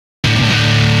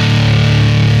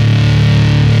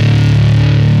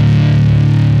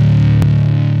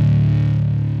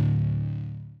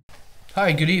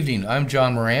Hi, good evening. I'm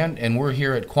John Moran, and we're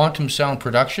here at Quantum Sound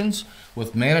Productions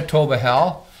with Manitoba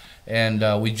Hal,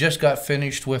 and we just got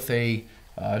finished with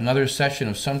another session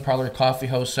of Sun Parlour Coffee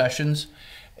House sessions,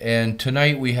 and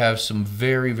tonight we have some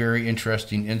very, very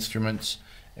interesting instruments,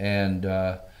 and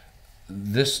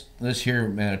this here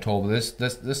Manitoba,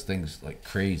 this thing's like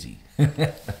crazy.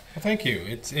 Well, thank you.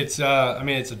 It's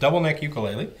a double neck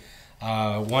ukulele.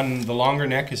 The longer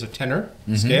neck is a tenor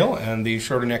scale, and the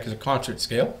shorter neck is a concert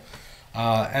scale.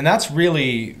 And that's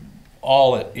really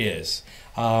all it is.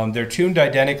 They're tuned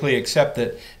identically, except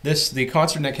that the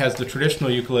concert neck has the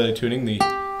traditional ukulele tuning.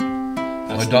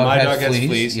 My dog has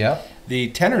fleas. Yep. The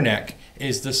tenor neck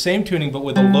is the same tuning, but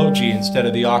with a low G instead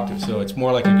of the octave, so it's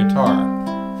more like a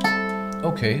guitar.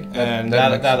 Okay.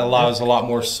 That allows a lot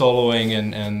more soloing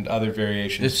and other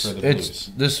variations for the blues.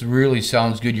 This really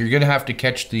sounds good. You're going to have to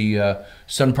catch the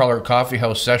Sun Parlour Coffee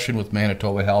House session with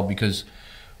Manitoba Hal, because,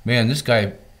 man, this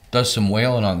guy does some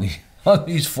wailing on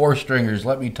these four stringers,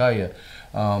 let me tell you.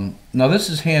 Now this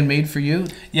is handmade for you?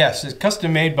 Yes, it's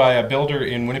custom made by a builder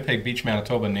in Winnipeg Beach,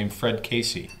 Manitoba named Fred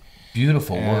Casey.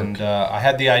 Beautiful work. And I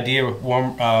had the idea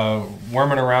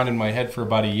worming around in my head for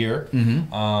about a year,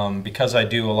 because I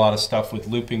do a lot of stuff with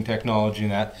looping technology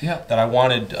and that I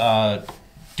wanted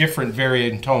different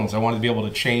varying tones. I wanted to be able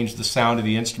to change the sound of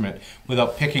the instrument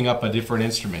without picking up a different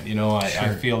instrument. You know,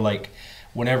 I feel like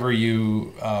whenever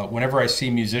I see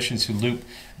musicians who loop,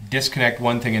 disconnect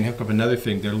one thing and hook up another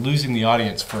thing, they're losing the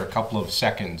audience for a couple of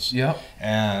seconds. Yeah.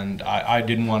 And I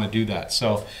didn't want to do that.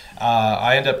 So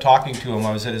I ended up talking to him.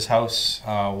 I was at his house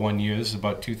one year. This is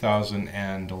about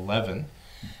 2011.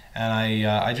 And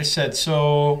I just said,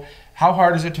 so how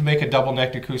hard is it to make a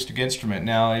double-necked acoustic instrument?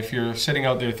 Now, if you're sitting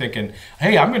out there thinking,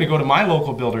 hey, I'm going to go to my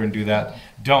local builder and do that,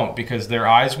 don't, because their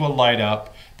eyes will light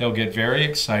up. They'll get very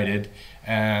excited.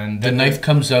 And the knife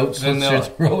comes out, so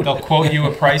they'll quote you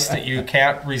a price that you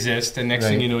can't resist, and next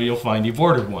thing you know, you'll find you've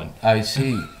ordered one. I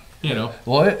see. You know.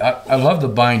 Well, I love the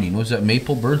binding. Was that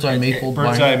maple? Bird's eye maple?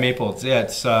 Bird's eye maple.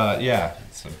 It's a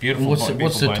beautiful.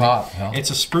 What's the top? Hal?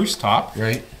 It's a spruce top.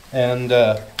 Right. And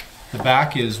the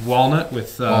back is walnut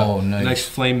with nice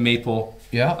flame maple.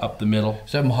 Yeah. Up the middle.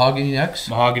 Is that mahogany necks?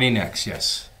 Mahogany necks,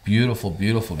 yes. Beautiful,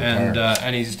 beautiful guitar.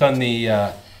 And he's done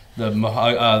the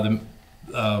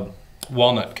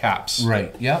walnut caps.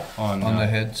 Right. Yeah. On the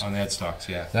heads. On the headstocks.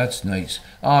 Yeah. That's nice.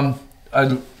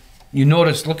 You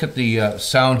notice? Look at the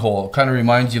sound hole. It kind of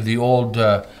reminds you of the old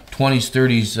 20s,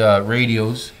 30s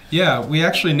radios. Yeah. We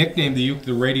actually nicknamed the uke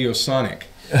the Radio Sonic.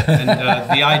 And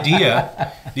the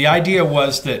idea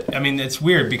was that, I mean, it's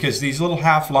weird because these little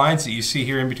half lines that you see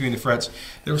here in between the frets,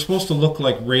 they were supposed to look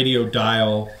like radio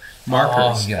dial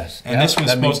markers. Oh, yes. And this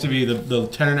was supposed to be the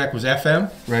tenor neck was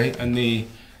FM. Right. And the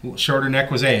shorter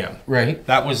neck was AM. Right.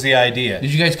 That was the idea.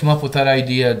 Did you guys come up with that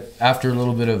idea after a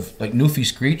little bit of like Newfie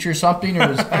Screech or something? Or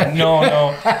was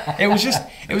No. It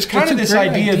was kind of this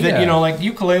idea that, you know, like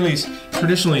ukuleles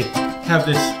traditionally have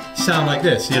this sound like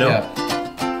this, you know?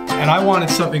 Yeah. And I wanted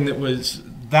something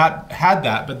that had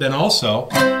that, but then also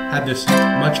had this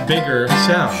much bigger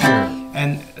sound. Sure.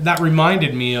 And that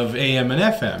reminded me of AM and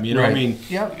FM, you know? Right. I mean,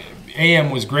 AM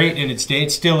was great in its day.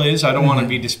 It still is. I don't want to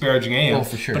be disparaging AM. Oh,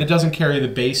 for sure. But it doesn't carry the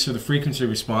bass or the frequency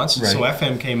response. Right. So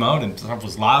FM came out and stuff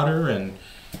was louder, and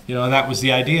you know, and that was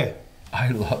the idea.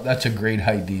 That's a great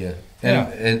idea.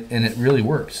 And it really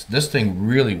works. This thing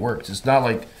really works. It's not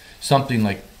like something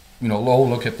like, you know, oh,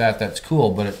 look at that, that's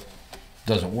cool, but it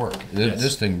doesn't work. Yes.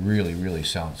 This thing really, really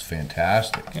sounds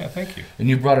fantastic. Yeah, thank you. And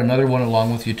you brought another one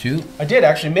along with you too? I did,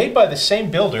 actually, made by the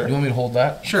same builder. You want me to hold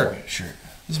that? Sure. Sure.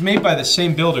 It's made by the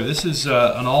same builder. This is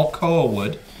an all koa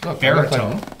wood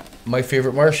baritone. Like my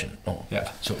favorite Martian. Oh,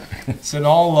 yeah. So it's an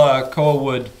all koa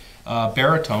wood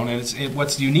baritone, and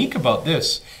what's unique about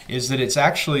this is that it's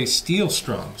actually steel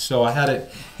strung. So I had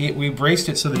we braced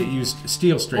it so that it used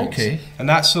steel strings. Okay. And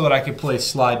that's so that I could play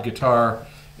slide guitar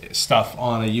stuff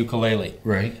on a ukulele.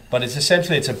 Right. But it's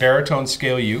a baritone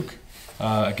scale uke.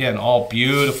 Again, all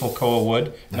beautiful koa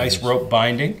wood, nice rope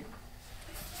binding.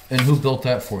 And who built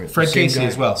that for you? Fred Casey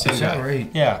as well. Same guy. Is that right?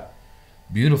 Yeah.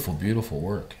 Beautiful, beautiful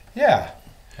work. Yeah.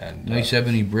 And nice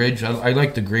ebony bridge. I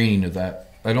like the graining of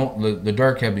that. I don't. The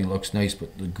dark ebony looks nice,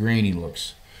 but the graining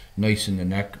looks nice in the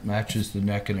neck. Matches the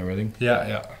neck and everything. Yeah,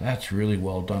 yeah. That's really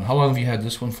well done. How long have you had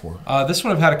this one for? This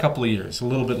one I've had a couple of years. A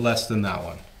little bit less than that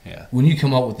one. Yeah. When you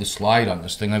come out with the slide on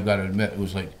this thing, I've got to admit, it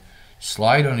was like,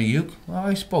 slide on a uke? Well,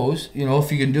 I suppose. You know,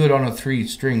 if you can do it on a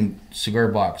 3-string cigar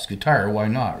box guitar, why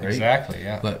not, right? Exactly,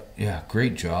 yeah. But, yeah,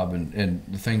 great job, and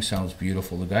the thing sounds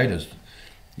beautiful. The guy does,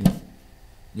 you know,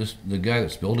 the guy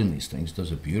that's building these things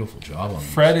does a beautiful job on them.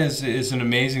 Fred is an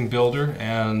amazing builder,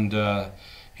 and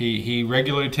He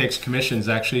regularly takes commissions.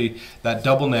 Actually, that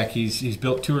double neck, he's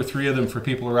built 2 or 3 of them for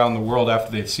people around the world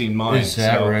after they've seen mine. Is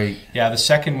that right? Yeah, the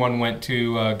second one went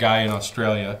to a guy in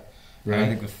Australia. Right. And I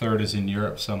think the third is in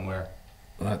Europe somewhere.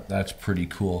 That's pretty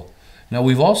cool. Now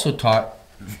we've also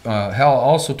Hal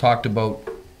also talked about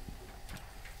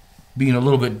being a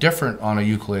little bit different on a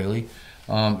ukulele.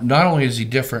 Not only is he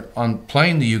different on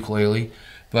playing the ukulele,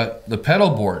 but the pedal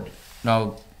board.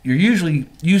 Now, you're usually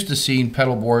used to seeing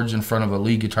pedal boards in front of a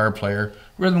lead guitar player,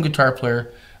 rhythm guitar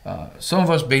player. Some of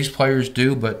us bass players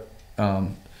do, but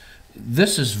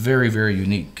this is very, very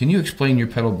unique. Can you explain your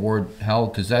pedal board, Hal?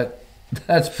 Because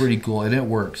that's pretty cool, and it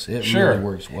works. It really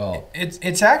works well.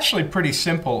 It's actually pretty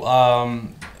simple,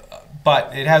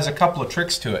 but it has a couple of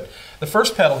tricks to it. The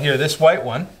first pedal here, this white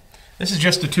one, this is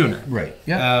just a tuner. Right,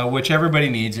 yeah. Which everybody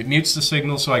needs. It mutes the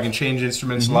signal so I can change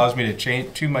instruments, allows me to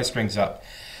tune my strings up.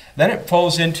 Then it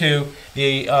falls into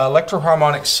the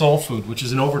Electro-Harmonic Soul Food, which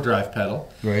is an overdrive pedal.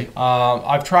 Right.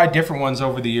 I've tried different ones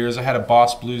over the years. I had a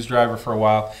Boss Blues Driver for a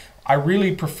while. I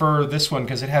really prefer this one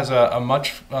because it has a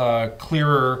much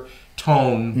clearer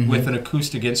tone with an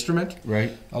acoustic instrument.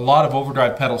 Right. A lot of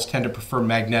overdrive pedals tend to prefer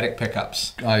magnetic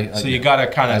pickups. So you got to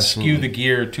kind of skew the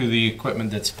gear to the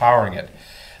equipment that's powering it.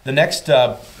 The next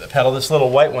pedal, this little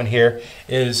white one here,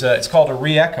 is it's called a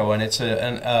re-echo, and it's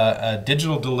a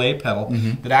digital delay pedal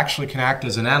that actually can act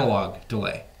as an analog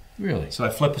delay. Really? So I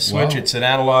flip a switch, it's an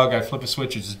analog. I flip a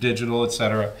switch, it's digital,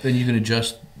 etc. Then you can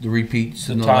adjust the repeats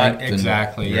and the length.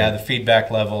 Exactly. Yeah, the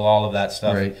feedback level, all of that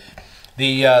stuff. Right.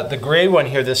 The gray one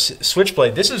here, this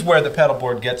switchblade, this is where the pedal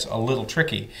board gets a little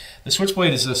tricky. The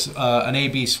switchblade is an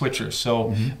A/B switcher,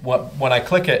 so when I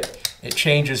click it, it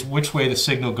changes which way the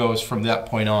signal goes from that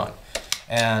point on.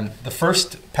 And the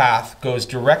first path goes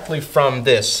directly from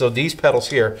this, so these pedals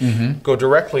here go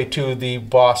directly to the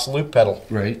Boss loop pedal.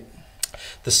 Right.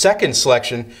 The second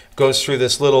selection goes through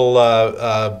this little,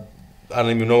 I don't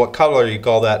even know what color you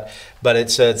call that, but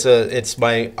it's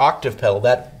my octave pedal.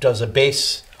 That does a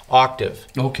bass octave.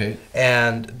 Okay.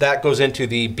 And that goes into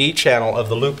the B channel of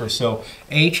the looper. So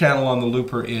A channel on the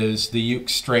looper is the uke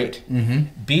straight.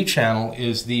 B channel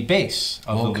is the bass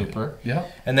of the looper. Yeah.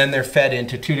 And then they're fed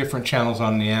into 2 different channels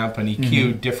on the amp and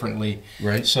EQ'd differently,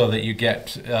 so that you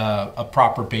get a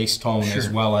proper bass tone as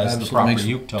well as the proper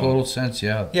uke tone. Total sense,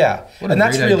 yeah. Yeah. And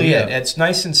that's really it. It's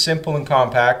nice and simple and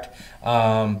compact,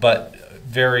 but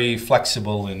very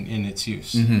flexible in its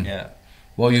use. Yeah.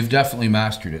 Well, you've definitely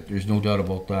mastered it. There's no doubt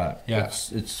about that. Yeah.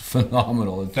 It's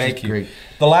phenomenal. It's Thank you. Great.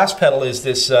 The last pedal is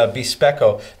this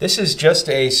Bespecco. This is just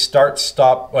a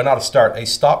start-stop, well, not a start, a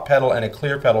stop pedal and a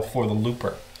clear pedal for the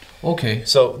looper. Okay.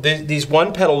 So these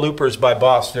one-pedal loopers by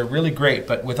Boss, they're really great,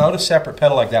 but without a separate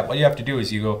pedal like that, what you have to do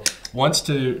is you go once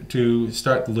to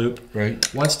start the loop,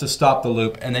 once to stop the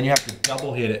loop, and then you have to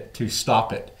double hit it to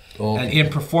stop it. Okay. And in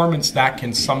performance, that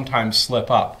can sometimes slip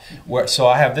up. So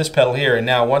I have this pedal here, and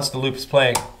now once the loop is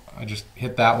playing, I just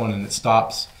hit that one and it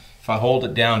stops. If I hold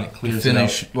it down, it clears it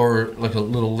out. Or like a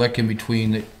little lick in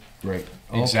between. Right.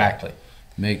 Okay. Exactly.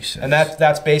 Makes sense. And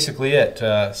that's basically it.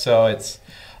 So it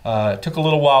took a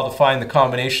little while to find the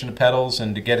combination of pedals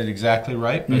and to get it exactly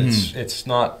right, but it's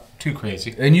not too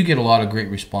crazy. And you get a lot of great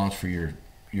response for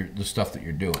the stuff that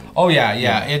you're doing. Oh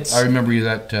yeah. It's. I remember you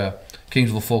at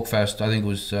Kingsville Folk Fest. I think it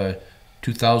was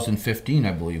 2015,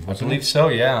 I believe. I believe so.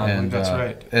 Yeah, and, I believe that's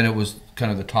right. And it was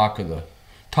kind of the talk of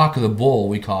the bowl,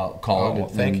 we call it. Well,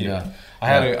 thank you. I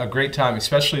had a great time,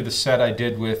 especially the set I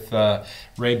did with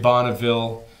Ray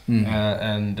Bonneville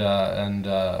and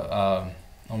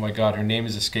oh my God, her name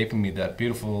is escaping me. That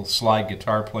beautiful slide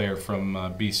guitar player from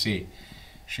BC.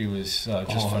 She was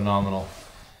just phenomenal.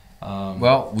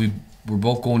 Well, we're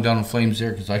both going down in flames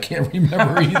there because I can't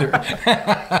remember either.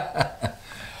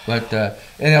 But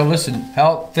anyhow, listen,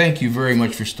 Hal, thank you very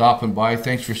much for stopping by.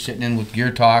 Thanks for sitting in with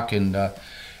Gear Talk. And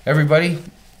everybody,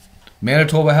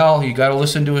 Manitoba Hal, you got to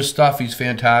listen to his stuff. He's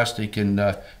fantastic.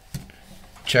 And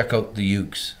check out the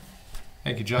ukes.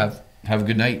 Thank you, John. Have a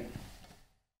good night.